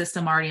having a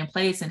system already in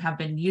place and have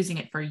been using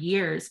it for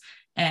years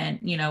and,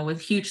 with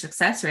huge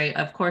success rate,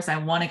 of course, I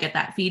want to get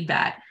that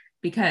feedback,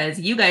 because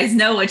you guys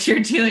know what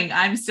you're doing.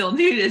 I'm still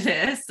new to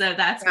this. So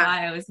that's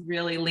why I was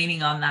really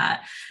leaning on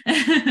that.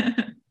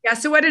 Yeah.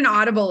 So what an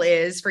Audible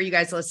is, for you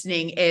guys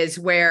listening, is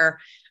where,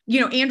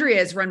 Andrea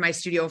has run my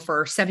studio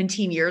for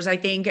 17 years, I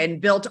think,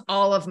 and built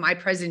all of my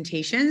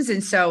presentations.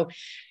 And so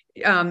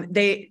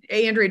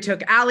Andrea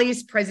took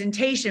Allie's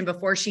presentation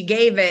before she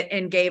gave it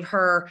and gave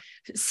her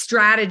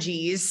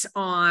strategies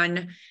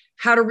on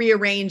how to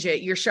rearrange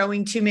it. You're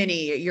showing too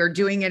many, you're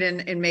doing it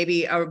in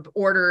maybe a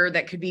order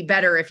that could be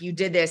better if you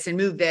did this and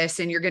move this,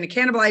 and you're going to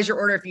cannibalize your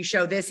order if you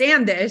show this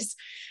and this.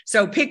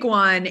 So pick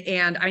one.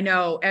 And I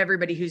know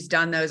everybody who's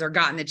done those or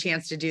gotten the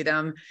chance to do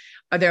them,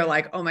 they're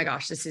like, oh my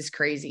gosh, this is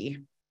crazy.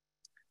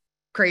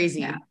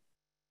 Yeah.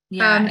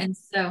 And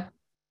so,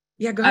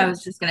 yeah, go ahead. I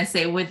was just going to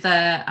say with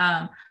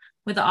the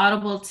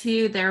Audible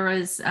too, there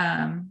was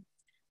a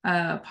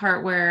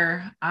part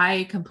where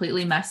I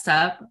completely messed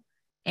up.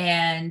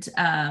 And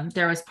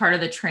there was part of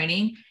the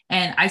training,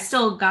 and I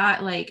still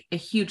got like a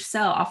huge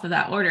sell off of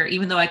that order,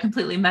 even though I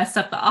completely messed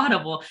up the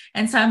Audible.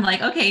 And so I'm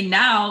like, okay,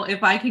 now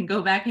if I can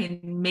go back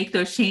and make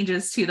those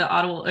changes to the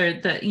Audible or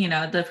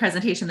the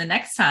presentation the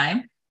next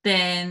time,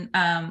 then,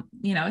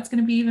 it's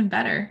going to be even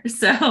better.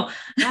 So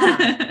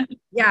yeah.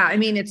 I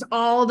mean, it's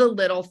all the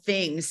little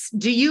things.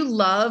 Do you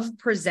love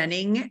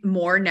presenting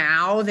more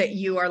now that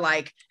you are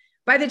like,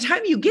 by the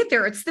time you get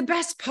there, it's the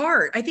best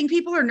part? I think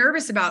people are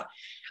nervous about.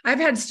 I've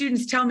had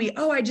students tell me,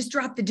 oh, I just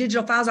dropped the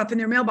digital files off in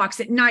their mailbox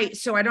at night,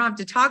 so I don't have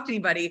to talk to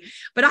anybody.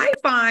 But I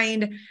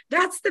find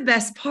that's the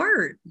best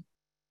part.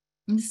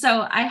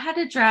 So I had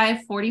to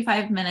drive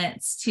 45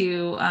 minutes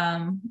to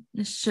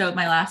show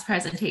my last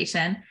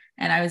presentation,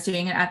 and I was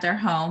doing it at their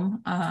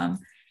home.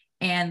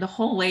 And the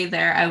whole way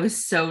there, I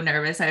was so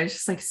nervous. I was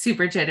just like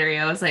super jittery.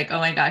 I was like, oh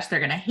my gosh, they're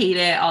going to hate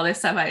it, all this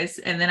stuff.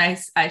 And then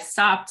I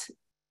stopped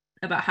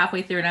about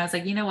halfway through and I was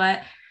like, you know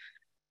what?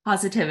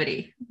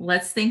 Positivity.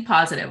 Let's think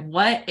positive.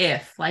 What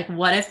if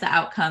the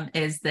outcome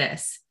is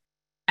this?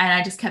 And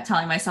I just kept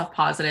telling myself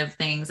positive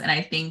things. And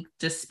I think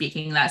just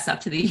speaking that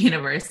stuff to the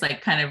universe,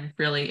 like kind of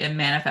really it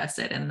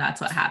manifested. And that's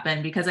what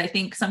happened, because I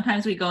think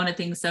sometimes we go into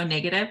things so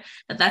negative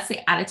that that's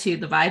the attitude,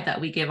 the vibe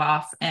that we give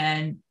off.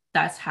 And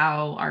that's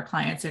how our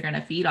clients are going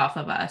to feed off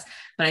of us.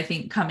 But I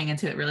think coming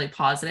into it really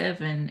positive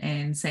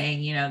and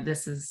saying, you know,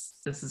 this is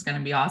going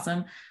to be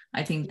awesome.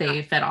 I think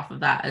they fed off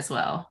of that as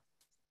well.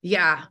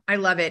 Yeah, I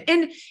love it.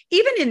 And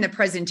even in the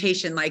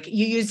presentation, like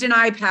you used an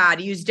iPad,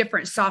 you used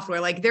different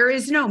software, like there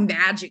is no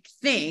magic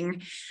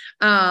thing.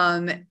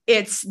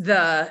 It's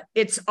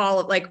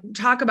all like,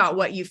 talk about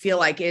what you feel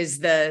like is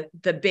the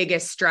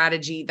biggest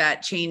strategy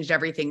that changed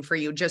everything for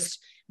you. Just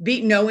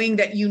knowing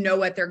that you know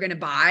what they're going to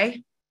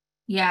buy.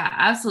 Yeah,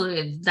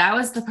 absolutely. That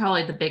was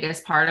probably the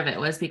biggest part of it,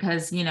 was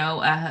because, you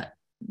know,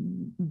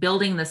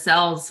 building the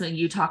sales. So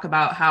you talk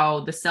about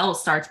how the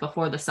sales starts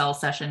before the sales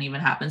session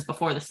even happens,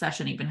 before the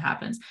session even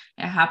happens.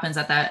 It happens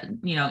at that,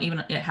 you know,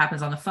 even it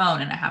happens on the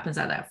phone and it happens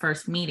at that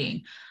first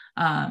meeting.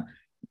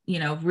 You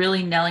know,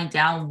 really nailing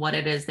down what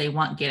it is they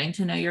want, getting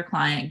to know your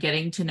client,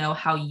 getting to know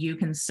how you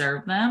can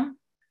serve them,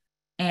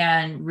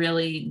 and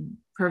really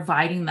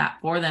providing that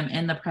for them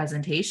in the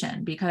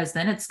presentation, because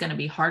then it's going to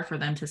be hard for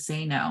them to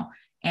say no.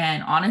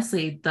 And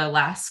honestly, the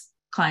last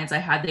clients I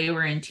had, they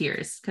were in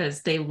tears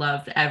because they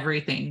loved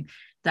everything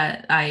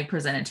that I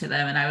presented to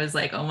them. And I was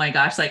like, oh my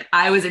gosh, like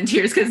I was in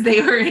tears because they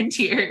were in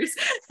tears.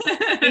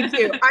 Me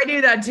too. I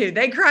do that too.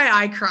 They cry,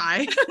 I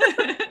cry.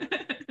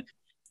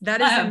 That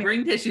is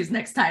bring tissues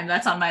next time.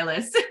 That's on my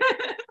list.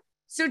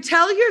 So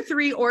tell your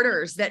 3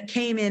 orders that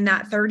came in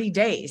that 30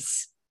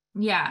 days.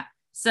 Yeah.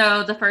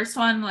 So the first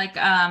one, like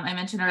I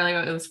mentioned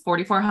earlier, it was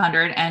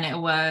 4,400 and it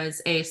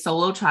was a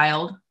solo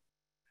child.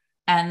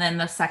 And then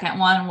the second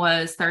one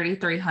was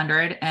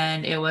 3,300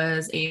 and it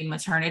was a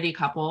maternity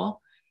couple.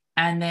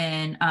 And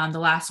then the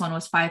last one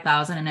was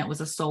 5,000 and it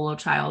was a solo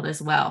child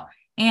as well.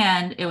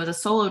 And it was a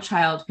solo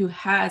child who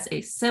has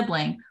a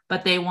sibling,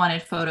 but they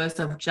wanted photos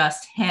of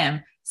just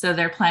him. So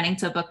they're planning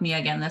to book me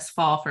again this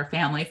fall for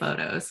family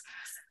photos.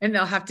 And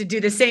they'll have to do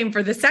the same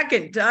for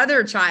the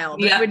other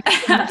child. Yeah,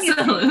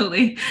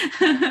 absolutely.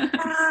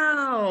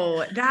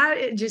 Wow,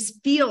 it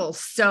just feels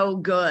so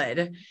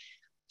good.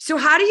 So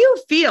how do you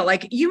feel?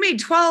 Like you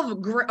made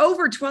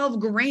over 12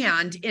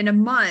 grand in a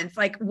month.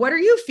 Like, what are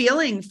you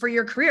feeling for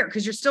your career?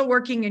 Because you're still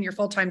working in your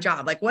full-time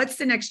job. Like, what's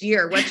the next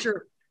year? What's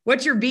your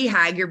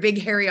BHAG, your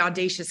big, hairy,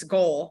 audacious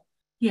goal?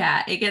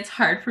 Yeah, it gets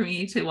hard for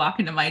me to walk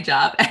into my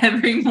job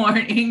every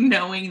morning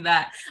knowing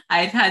that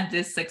I've had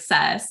this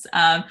success.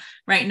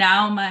 Right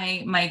now,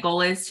 my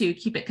goal is to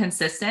keep it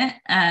consistent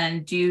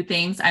and do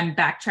things. I'm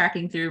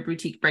backtracking through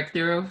Boutique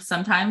Breakthrough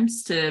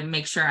sometimes to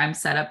make sure I'm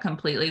set up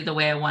completely the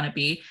way I want to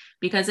be,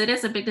 because it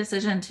is a big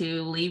decision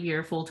to leave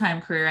your full-time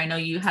career. I know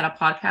you had a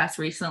podcast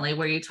recently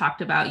where you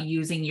talked about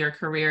using your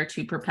career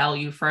to propel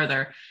you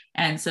further.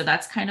 And so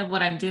that's kind of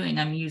what I'm doing.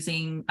 I'm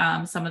using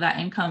some of that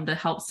income to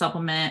help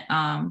supplement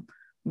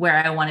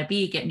where I want to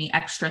be, get me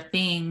extra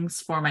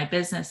things for my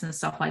business and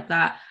stuff like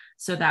that.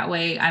 So that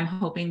way I'm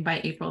hoping by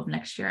April of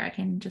next year, I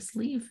can just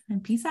leave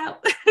and peace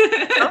out.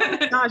 Oh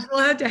my gosh,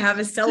 we'll have to have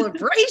a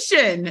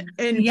celebration.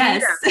 And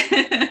yes.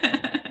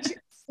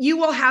 You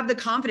will have the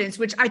confidence,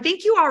 which I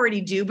think you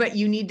already do, but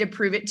you need to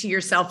prove it to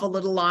yourself a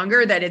little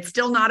longer that it's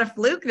still not a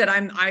fluke, that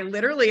I'm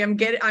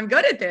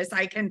good at this.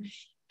 I can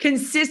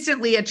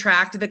consistently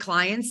attract the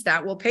clients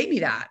that will pay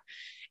me that.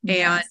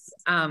 Yes.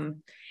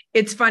 And,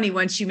 it's funny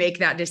once you make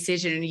that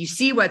decision and you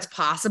see what's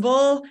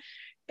possible.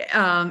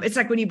 It's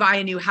like when you buy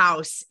a new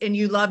house and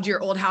you loved your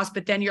old house,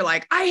 but then you're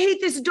like, I hate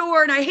this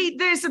door and I hate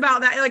this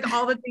about that. Like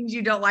all the things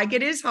you don't like.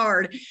 It is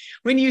hard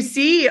when you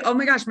see, oh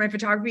my gosh, my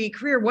photography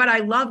career, what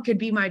I love could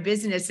be my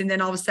business. And then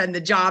all of a sudden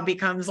the job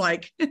becomes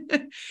like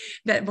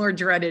that more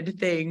dreaded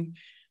thing.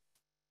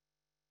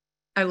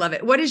 I love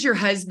it. What does your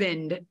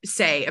husband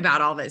say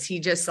about all this? He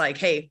just like,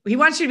 hey, he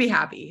wants you to be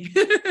happy.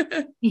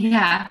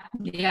 Yeah.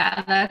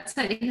 That's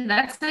what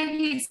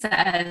he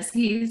says.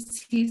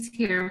 He's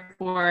here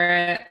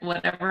for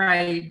whatever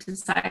I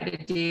decide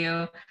to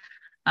do.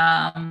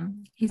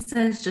 He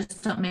says,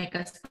 just don't make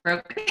us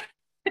broke.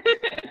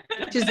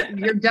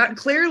 You're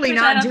clearly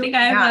not doing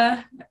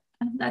that.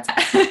 That's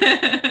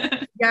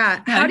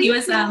yeah. How do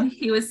you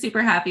he was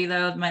super happy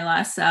though. My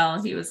last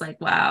sell, he was like,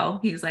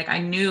 wow. He's like, I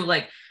knew,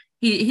 like,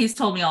 he's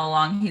told me all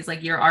along, he's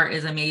like, your art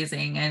is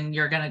amazing and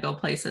you're going to go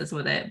places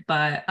with it.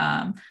 But,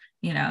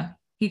 you know,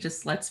 he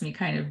just lets me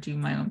kind of do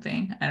my own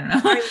thing. I don't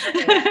know.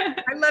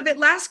 I love it.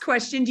 Last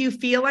question. Do you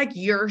feel like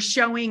you're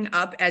showing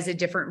up as a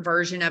different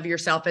version of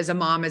yourself, as a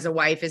mom, as a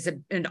wife, as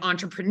an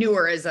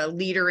entrepreneur, as a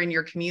leader in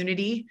your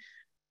community?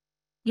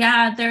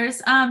 Yeah,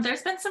 there's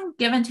been some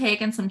give and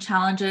take and some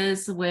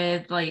challenges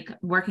with like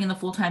working the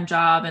full-time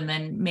job and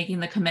then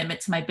making the commitment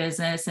to my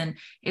business. And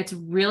it's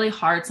really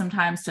hard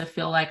sometimes to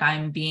feel like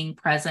I'm being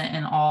present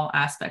in all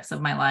aspects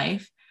of my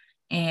life.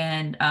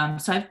 And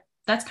so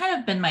that's kind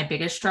of been my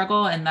biggest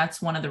struggle. And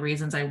that's one of the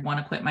reasons I want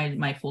to quit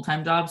my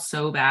full-time job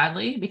so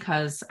badly,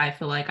 because I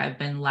feel like I've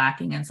been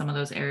lacking in some of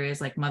those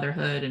areas like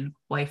motherhood and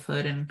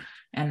wifehood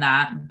and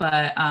that.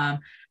 But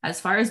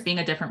as far as being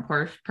a different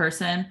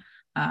person,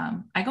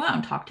 I go out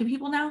and talk to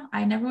people now.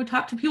 I never would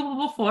talk to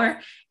people before.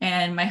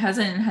 And my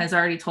husband has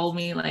already told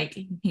me, like,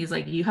 he's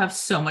like, you have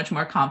so much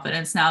more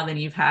confidence now than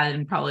you've had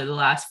in probably the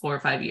last 4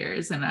 or 5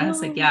 years. And I was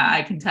like, yeah,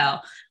 I can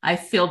tell. I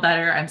feel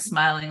better. I'm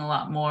smiling a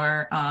lot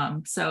more.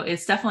 So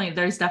there's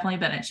definitely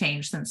been a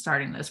change since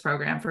starting this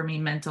program for me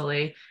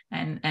mentally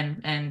and,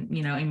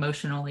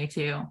 emotionally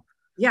too.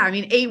 Yeah. I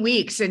mean, 8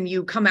 weeks and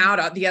you come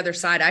out the other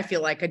side. I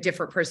feel like a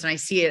different person. I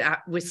see it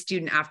with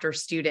student after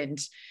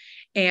student.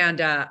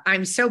 And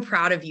I'm so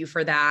proud of you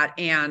for that.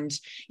 And,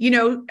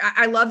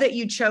 I love that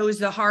you chose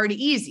the hard,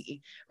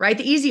 easy, right?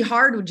 The easy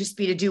hard would just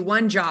be to do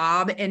one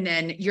job and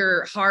then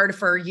you're hard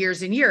for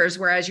years and years.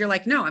 Whereas you're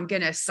like, no, I'm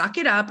going to suck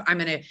it up. I'm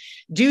going to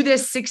do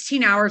this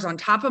 16 hours on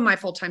top of my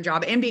full-time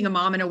job and being a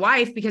mom and a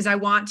wife, because I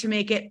want to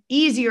make it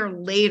easier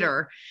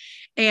later.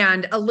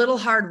 And a little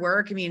hard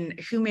work. I mean,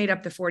 who made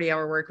up the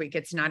 40-hour work week?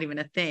 It's not even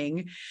a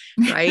thing,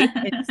 right?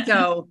 And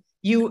so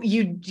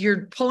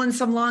you're pulling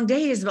some long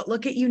days, but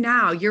look at you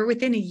now. You're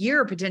within a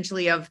year,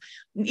 potentially, of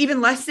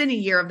even less than a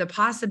year, of the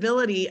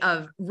possibility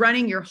of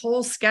running your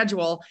whole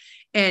schedule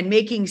and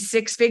making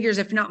 6 figures,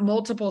 if not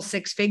multiple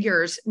 6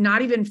 figures,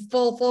 not even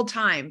full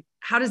time.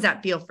 How does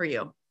that feel for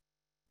you?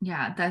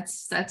 Yeah,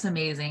 that's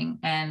amazing.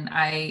 And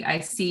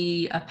I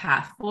see a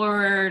path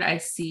forward. I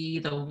see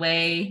the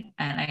way,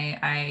 and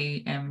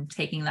I am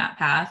taking that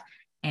path.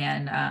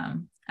 And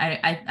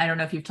I don't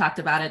know if you've talked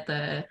about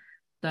it,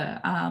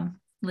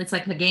 it's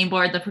like the game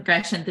board, the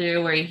progression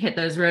through where you hit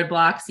those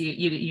roadblocks,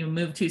 you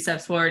move 2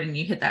 steps forward and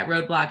you hit that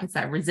roadblock. It's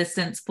that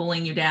resistance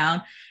pulling you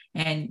down.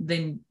 And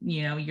then,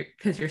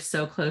 because you're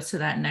so close to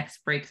that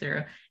next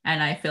breakthrough.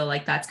 And I feel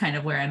like that's kind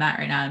of where I'm at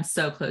right now. I'm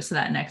so close to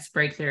that next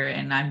breakthrough,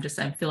 and I'm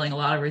feeling a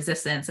lot of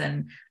resistance,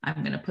 and I'm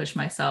going to push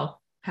myself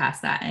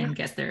past that and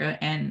get through.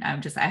 And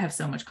I have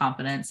so much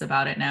confidence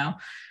about it now.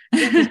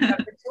 You have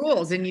the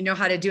tools and you know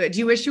how to do it. Do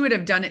you wish you would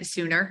have done it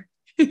sooner?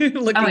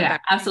 Oh yeah,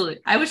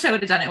 absolutely. I wish I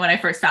would have done it when I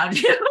first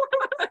found you.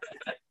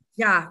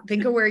 Yeah.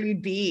 Think of where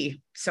you'd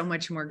be. So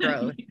much more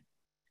growth.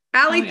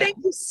 Allie, thank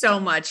you so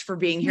much for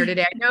being here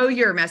today. I know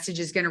your message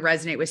is going to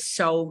resonate with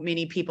so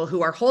many people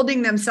who are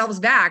holding themselves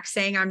back,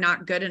 saying I'm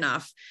not good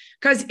enough,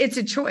 because it's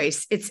a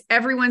choice. It's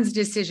everyone's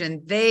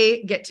decision.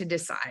 They get to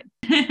decide.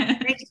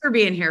 Thanks for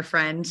being here,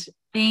 friend.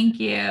 Thank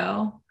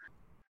you.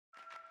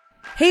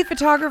 Hey,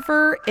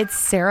 photographer, it's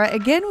Sarah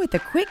again with a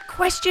quick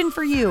question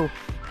for you.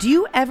 Do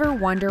you ever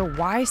wonder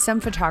why some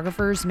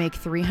photographers make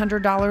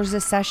 $300 a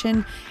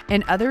session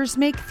and others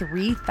make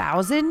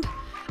 $3,000?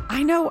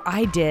 I know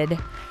I did.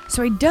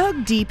 So I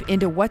dug deep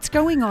into what's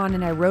going on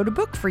and I wrote a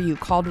book for you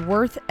called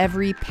Worth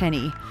Every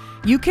Penny.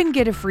 You can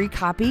get a free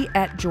copy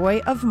at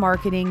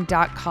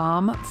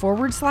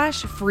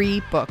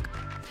joyofmarketing.com/free book.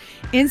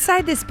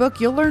 Inside this book,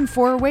 you'll learn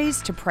 4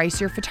 ways to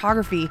price your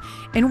photography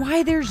and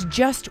why there's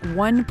just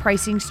one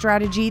pricing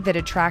strategy that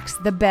attracts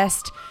the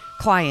best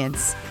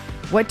clients.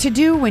 What to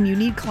do when you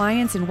need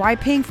clients and why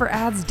paying for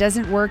ads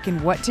doesn't work,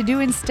 and what to do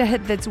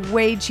instead that's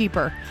way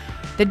cheaper.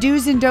 The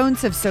do's and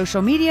don'ts of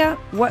social media,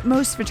 what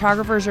most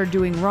photographers are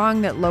doing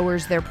wrong that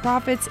lowers their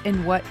profits,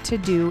 and what to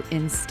do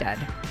instead.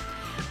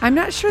 I'm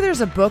not sure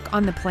there's a book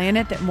on the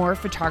planet that more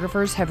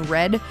photographers have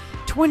read.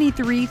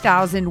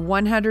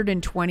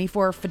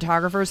 23,124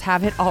 photographers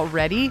have it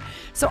already,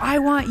 so I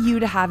want you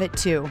to have it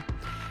too.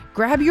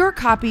 Grab your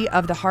copy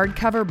of the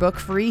hardcover book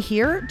free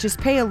here. Just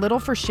pay a little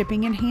for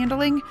shipping and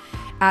handling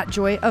at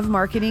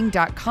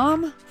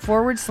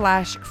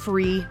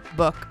joyofmarketing.com/free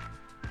book.